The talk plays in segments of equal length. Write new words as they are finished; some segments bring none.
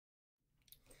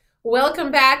Welcome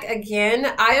back again.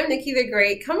 I am Nikki the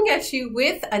Great coming at you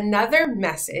with another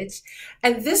message.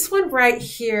 And this one right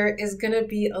here is going to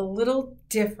be a little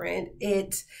different.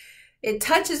 It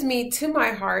touches me to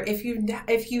my heart. If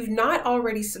you've not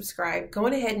already subscribed, go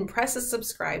on ahead and press the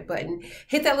subscribe button.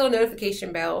 Hit that little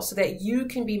notification bell so that you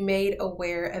can be made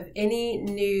aware of any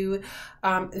new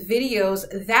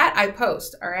videos that I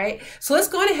post. All right. So let's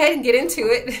go on ahead and get into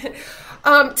it.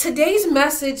 Today's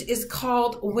message is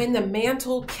called "When the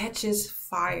Mantle Catches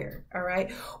Fire." All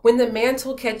right. When the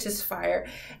mantle catches fire.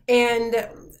 And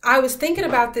I was thinking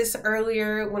about this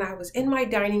earlier when I was in my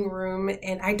dining room,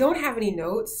 and I don't have any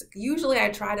notes. Usually I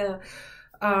try to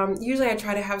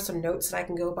have some notes that I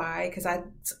can go by because I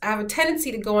have a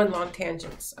tendency to go on long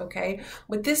tangents, okay?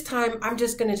 But this time I'm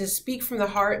just going to just speak from the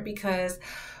heart, because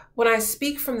when I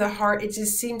speak from the heart, it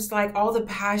just seems like all the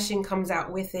passion comes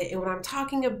out with it. And when I'm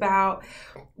talking about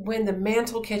when the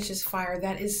mantle catches fire,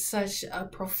 that is such a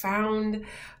profound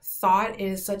thought. It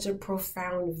is such a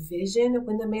profound vision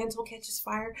when the mantle catches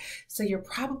fire. So you're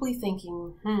probably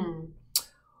thinking,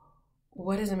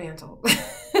 what is a mantle?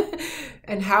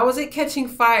 And how is it catching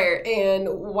fire? And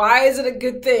why is it a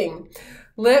good thing?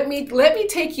 Let me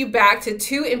take you back to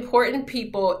two important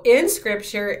people in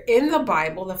scripture, in the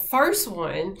Bible. The first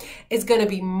one is going to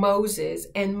be Moses,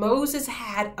 and Moses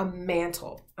had a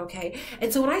mantle. Okay.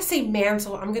 And so when I say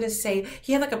mantle, I'm going to say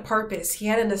he had like a purpose. He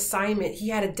had an assignment. He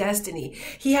had a destiny.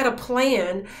 He had a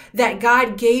plan that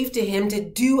God gave to him to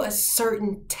do a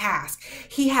certain task.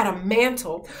 He had a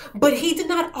mantle, but he did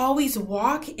not always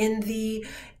walk in the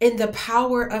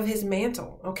power of his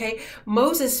mantle. Okay.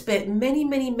 Moses spent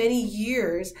many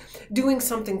years doing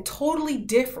something totally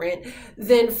different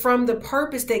than from the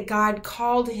purpose that God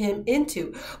called him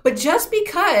into. But just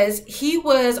because he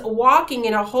was walking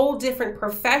in a whole different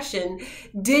profession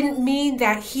didn't mean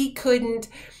that he couldn't,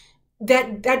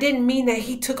 that didn't mean that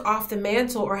he took off the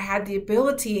mantle or had the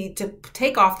ability to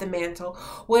take off the mantle.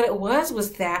 What it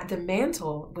was that the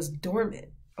mantle was dormant.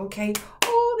 Okay.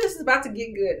 Oh, this is about to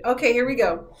get good. Okay, here we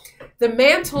go. The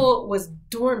mantle was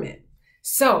dormant.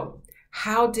 So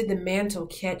how did the mantle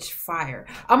catch fire?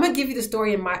 I'm going to give you the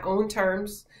story in my own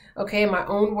terms, okay, in my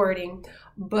own wording.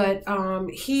 But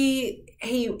he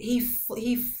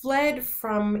fled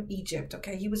from Egypt,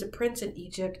 okay? He was a prince in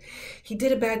Egypt. He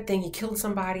did a bad thing. He killed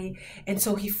somebody, and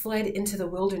so he fled into the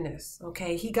wilderness,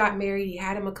 okay? He got married. He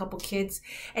had him a couple kids,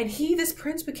 and this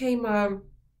prince became a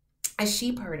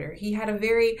sheep herder. He had a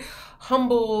very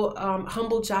humble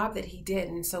job that he did.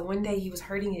 And so one day he was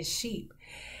herding his sheep.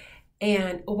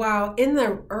 And while in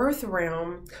the earth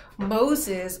realm,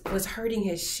 Moses was herding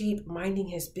his sheep, minding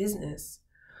his business.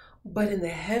 But in the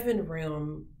heaven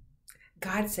realm,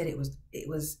 God said it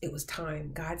was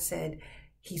time. God said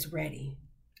he's ready.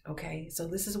 Okay, so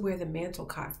this is where the mantle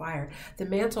caught fire. The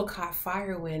mantle caught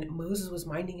fire when Moses was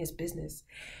minding his business.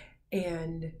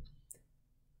 And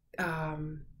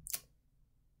all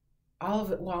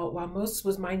of it, while Moses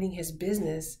was minding his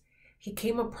business, he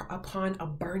came upon a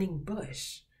burning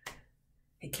bush.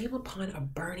 He came upon a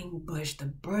burning bush. The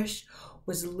bush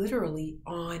was literally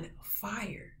on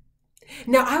fire.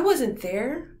 Now, I wasn't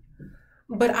there,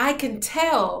 but I can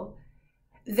tell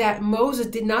that Moses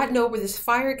did not know where this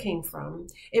fire came from.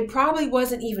 It probably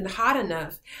wasn't even hot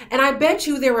enough. And I bet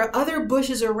you there were other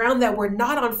bushes around that were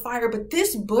not on fire, but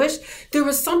this bush, there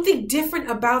was something different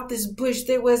about this bush.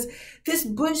 This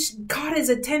bush caught his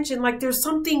attention, like there's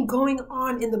something going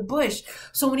on in the bush.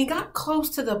 So when he got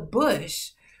close to the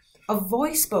bush, a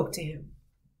voice spoke to him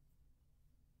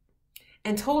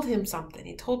and told him something.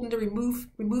 He told him to remove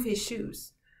his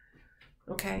shoes.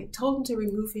 Okay, told him to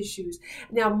remove his shoes.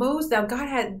 Now God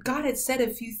had said a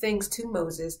few things to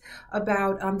Moses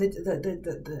about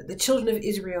the children of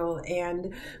Israel,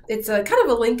 and it's a kind of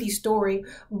a lengthy story.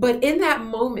 But in that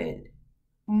moment,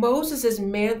 Moses's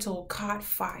mantle caught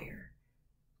fire.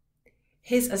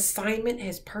 His assignment,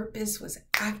 his purpose was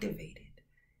activated.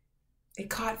 It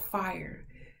caught fire.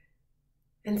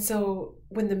 And so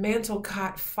when the mantle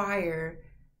caught fire,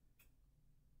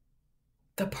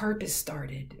 the purpose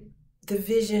started. The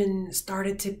vision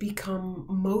started to become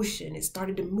motion. It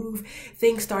started to move.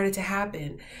 Things started to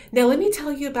happen. Now, let me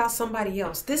tell you about somebody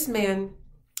else. This man,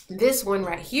 this one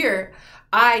right here,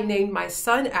 I named my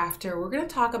son after. We're going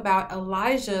to talk about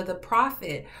Elijah the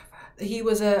prophet. He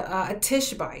was a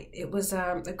Tishbite. It was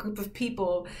a group of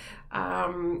people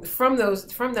from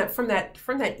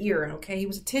that era. Okay, he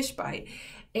was a Tishbite,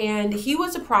 and he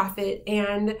was a prophet.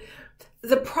 And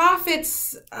the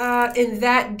prophets in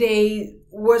that day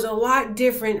was a lot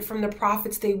different from the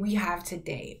prophets that we have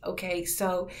today. Okay,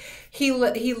 so he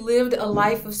lived a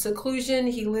life of seclusion.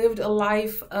 He lived a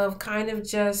life of kind of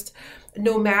just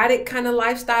nomadic kind of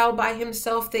lifestyle by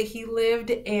himself that he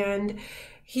lived. And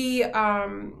he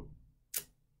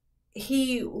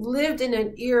lived in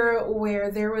an era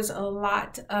where there was a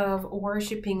lot of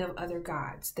worshiping of other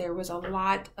gods. There was a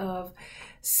lot of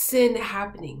sin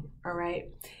happening, all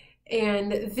right?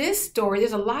 And this story,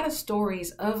 there's a lot of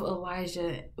stories of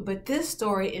Elijah, but this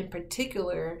story in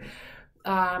particular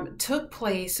took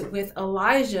place with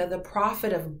Elijah, the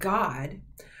prophet of God,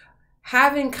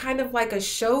 having kind of like a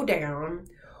showdown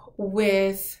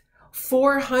with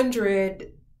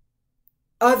 400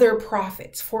 other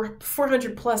prophets,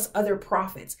 400 plus other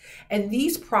prophets. And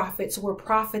these prophets were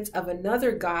prophets of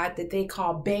another god that they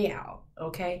call Baal,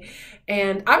 okay?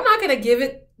 And I'm not going to give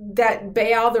it that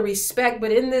Baal the respect,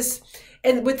 but within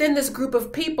this group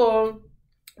of people,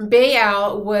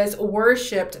 Baal was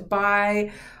worshipped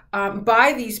by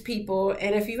these people.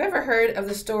 And if you've ever heard of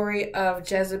the story of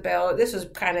Jezebel, this was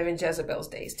kind of in Jezebel's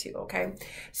days too, okay?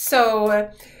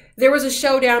 So there was a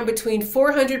showdown between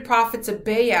 400 prophets of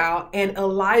Baal and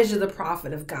Elijah, the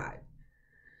prophet of God.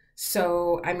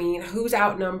 So, I mean, who's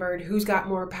outnumbered? Who's got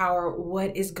more power?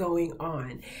 What is going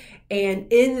on?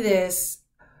 And in this,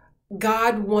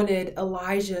 God wanted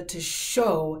Elijah to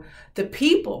show the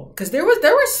people, because there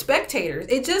were spectators.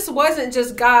 It just wasn't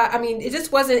just God. I mean, it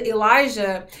just wasn't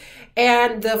Elijah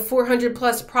and the 400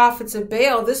 plus prophets of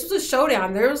Baal. This was a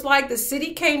showdown. There was like the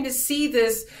city came to see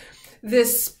this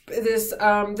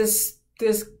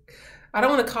I don't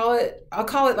want to call it, I'll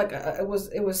call it like it was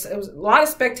a lot of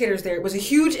spectators there. It was a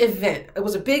huge event. It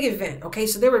was a big event. Okay.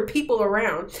 So there were people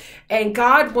around, and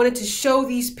God wanted to show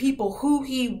these people who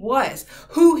he was,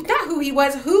 who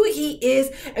he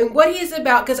is and what he is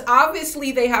about. Cause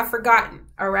obviously they have forgotten.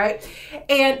 All right.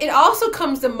 And it also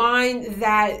comes to mind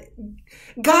that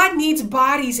God needs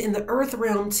bodies in the earth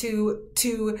realm to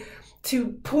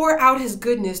pour out his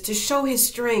goodness, to show his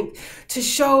strength, to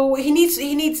show he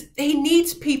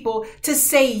needs people to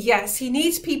say yes. He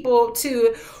needs people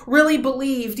to really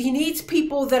believe. He needs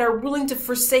people that are willing to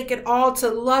forsake it all, to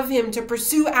love him, to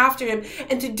pursue after him,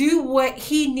 and to do what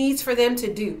he needs for them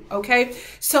to do. Okay.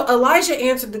 So Elijah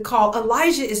answered the call.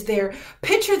 Elijah is there.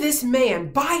 Picture this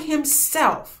man by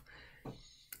himself.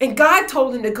 And God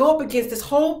told him to go up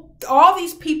against all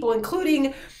these people,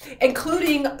 including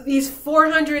these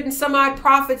 400 and some odd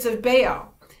prophets of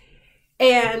Baal.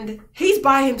 And he's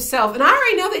by himself. And I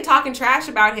already know they're talking trash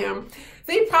about him.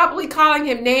 They probably calling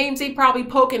him names. They probably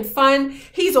poking fun.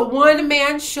 He's a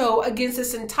one-man show against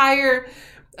this entire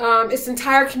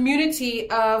community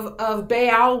of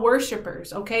Baal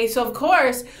worshipers. Okay, so of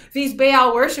course these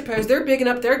Baal worshipers, they're bigging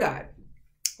up their God.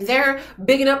 They're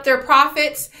bigging up their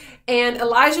prophets. And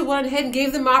Elijah went ahead and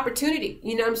gave them opportunity.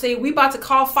 You know what I'm saying? We about to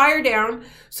call fire down.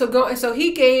 So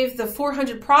he gave the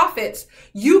 400 prophets,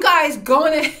 you guys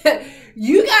going ahead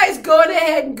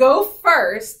and go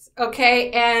first, okay?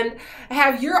 And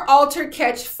have your altar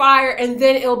catch fire, and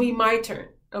then it'll be my turn,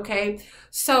 okay?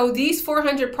 So these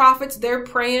 400 prophets, they're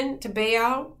praying to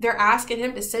Baal. They're asking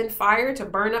him to send fire to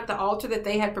burn up the altar that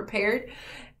they had prepared.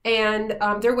 And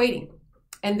they're waiting,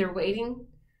 and they're waiting.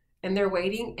 And they're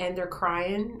waiting, and they're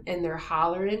crying, and they're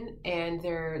hollering, and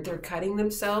they're cutting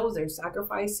themselves. They're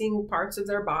sacrificing parts of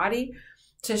their body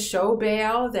to show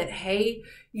Baal that, hey,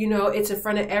 you know, it's in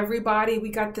front of everybody.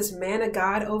 We got this man of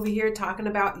God over here talking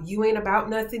about you ain't about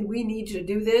nothing. We need you to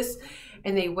do this.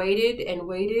 And they waited and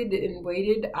waited and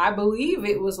waited. I believe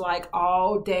it was like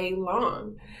all day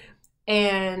long.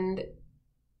 And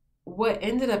what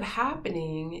ended up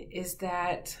happening is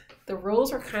that the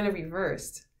roles were kind of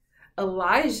reversed.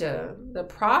 Elijah, the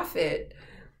prophet,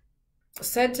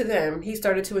 said to them, he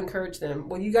started to encourage them,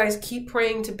 well, you guys keep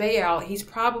praying to Baal. He's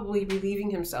probably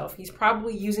relieving himself. He's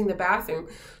probably using the bathroom.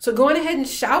 So go on ahead and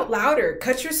shout louder.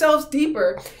 Cut yourselves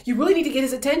deeper. You really need to get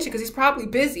his attention because he's probably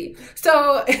busy.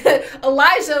 So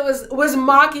Elijah was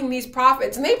mocking these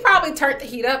prophets, and they probably turned the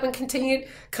heat up and continued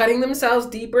cutting themselves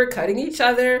deeper, cutting each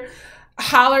other,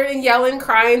 hollering, yelling,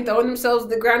 crying, throwing themselves to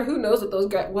the ground. Who knows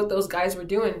what those guys were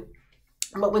doing?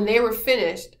 But when they were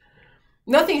finished,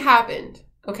 nothing happened.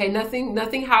 Okay, nothing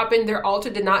happened. Their altar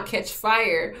did not catch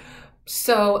fire.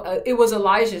 So it was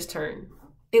Elijah's turn.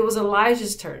 It was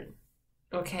Elijah's turn.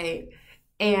 Okay,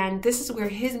 and this is where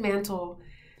his mantle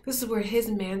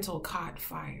caught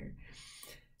fire.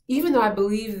 Even though I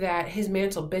believe that his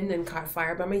mantle been caught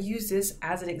fire, but I'm gonna use this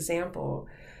as an example.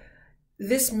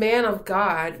 This man of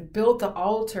God built the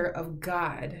altar of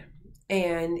God.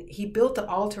 And he built the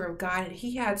altar of God, and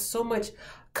he had so much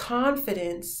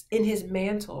confidence in his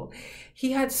mantle.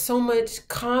 He had so much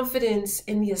confidence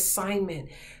in the assignment,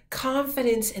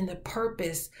 confidence in the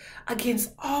purpose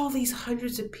against all these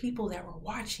hundreds of people that were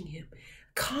watching him.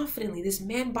 confidently, this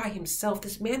man by himself,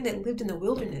 this man that lived in the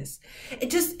wilderness.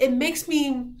 It makes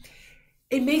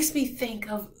me think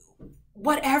of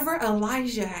whatever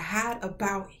Elijah had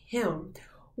about him,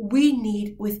 we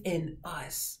need within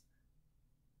us.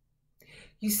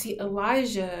 You see,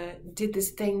 Elijah did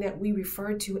this thing that we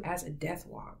refer to as a death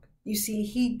walk. You see,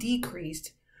 he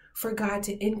decreased for God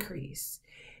to increase.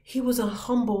 He was a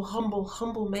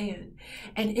humble man.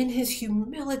 And in his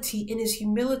humility, in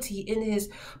his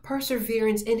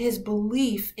perseverance, in his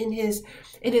belief, in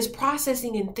his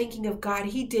processing and thinking of God,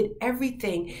 he did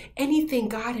anything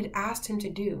God had asked him to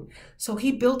do. So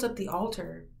he built up the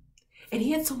altar, and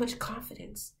he had so much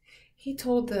confidence. He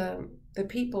told the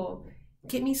people,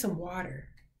 get me some water.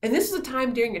 And this was a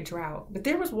time during a drought, but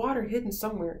there was water hidden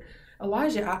somewhere.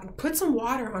 Elijah, put some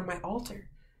water on my altar.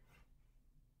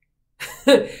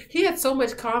 He had so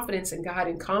much confidence in God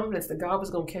and confidence that God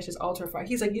was going to catch his altar fire.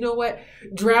 He's like, you know what?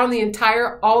 Drown the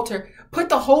entire altar. Put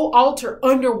the whole altar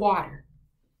underwater.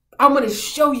 I'm going to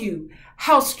show you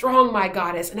how strong my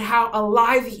God is and how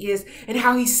alive he is and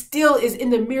how he still is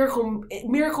in the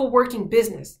miracle working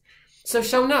business. So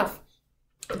sure enough,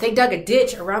 they dug a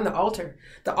ditch around the altar.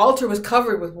 The altar was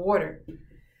covered with water.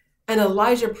 And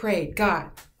Elijah prayed,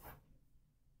 God,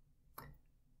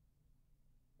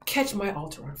 catch my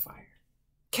altar on fire.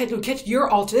 Catch your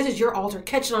altar. This is your altar.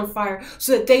 Catch it on fire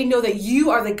so that they know that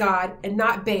you are the God and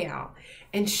not Baal.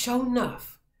 And sure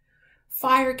enough,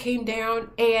 fire came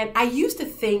down. And I used to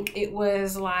think it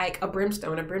was like a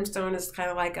brimstone. A brimstone is kind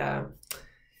of like a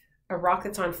rock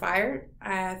that's on fire.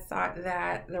 I thought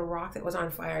that the rock that was on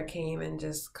fire came and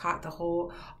just caught the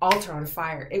whole altar on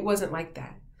fire. It wasn't like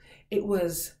that. It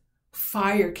was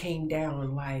fire came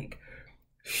down, like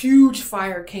huge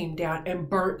fire came down and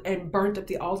burnt up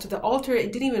the altar. The altar,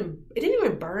 it didn't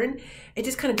even burn. It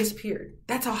just kind of disappeared.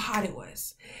 That's how hot it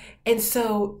was. And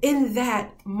so in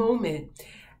that moment,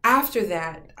 after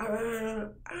that,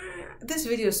 this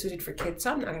video is suited for kids,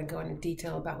 so I'm not going to go into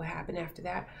detail about what happened after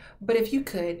that. But if you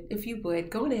would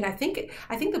go ahead. I think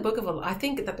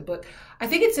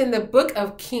it's in the book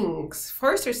of Kings,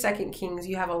 1st or 2nd Kings.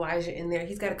 You have Elijah in there.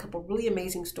 He's got a couple really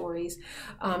amazing stories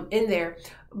in there.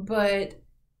 But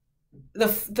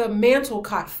the mantle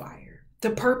caught fire. The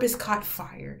purpose caught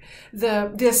fire.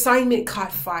 The assignment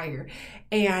caught fire.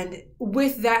 And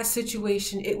with that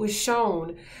situation, it was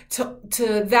shown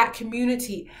to that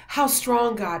community how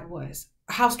strong God was,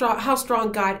 how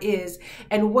strong God is,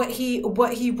 and what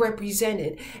he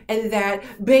represented. And that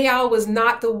Baal was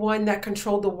not the one that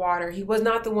controlled the water. He was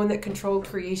not the one that controlled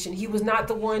creation. He was not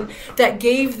the one that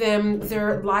gave them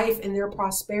their life and their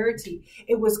prosperity.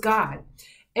 It was God.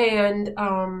 And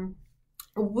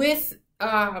with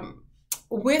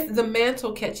the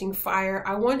mantle catching fire,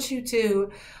 I want you to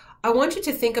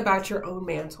think about your own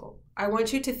mantle. I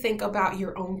want you to think about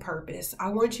your own purpose. I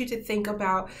want you to think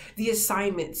about the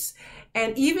assignments.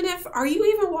 And are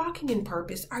you even walking in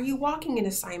purpose? Are you walking in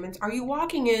assignments? Are you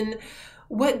walking in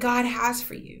what God has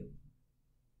for you?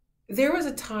 There was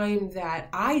a time that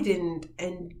I didn't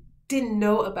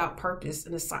know about purpose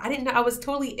and assignment. I didn't know. I was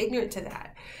totally ignorant to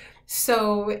that.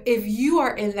 So if you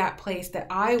are in that place that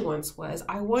I once was,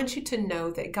 I want you to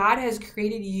know that God has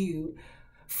created you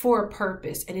for a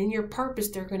purpose. And in your purpose,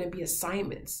 there are going to be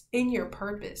assignments in your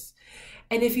purpose.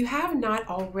 And if you have not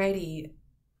already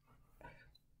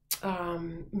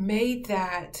made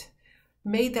that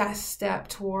step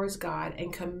towards God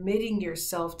and committing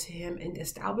yourself to him and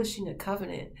establishing a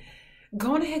covenant,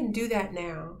 go on ahead and do that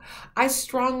now. I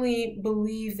strongly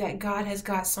believe that God has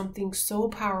got something so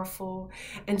powerful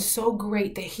and so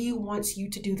great that he wants you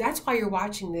to do. That's why you're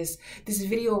watching this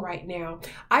video right now.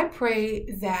 I pray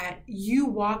that you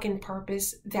walk in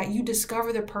purpose, that you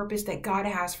discover the purpose that God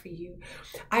has for you.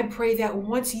 I pray that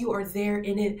once you are there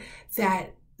in it,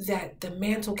 that the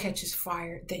mantle catches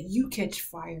fire, that you catch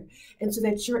fire, and so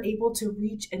that you're able to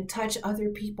reach and touch other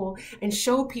people and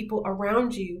show people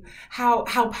around you how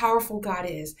powerful God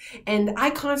is. And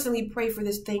I constantly pray for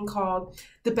this thing called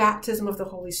the baptism of the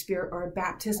Holy Spirit, or a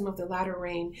baptism of the latter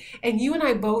rain. And you and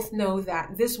I both know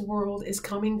that this world is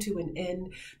coming to an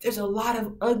end. There's a lot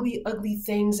of ugly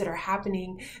things that are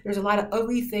happening. There's a lot of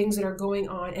ugly things that are going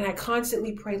on. And I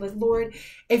constantly pray, like, Lord,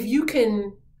 if you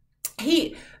can,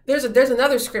 there's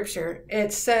another scripture.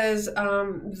 It says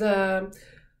the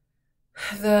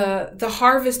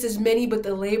harvest is many, but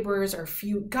the laborers are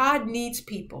few. God needs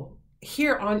people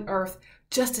here on earth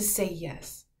just to say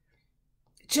yes.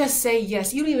 Just say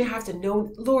yes. You don't even have to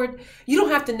know, Lord, you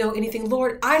don't have to know anything.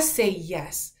 Lord, I say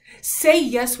yes. Say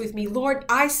yes with me. Lord,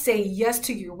 I say yes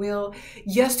to your will,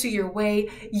 yes to your way,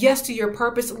 yes to your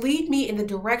purpose. Lead me in the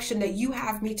direction that you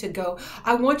have me to go.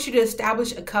 I want you to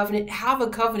establish a covenant, have a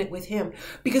covenant with him.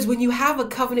 Because when you have a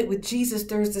covenant with Jesus,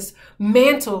 there's this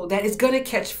mantle that is going to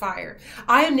catch fire.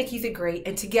 I am Nikki the Great,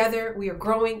 and together we are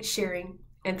growing, sharing,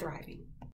 and thriving.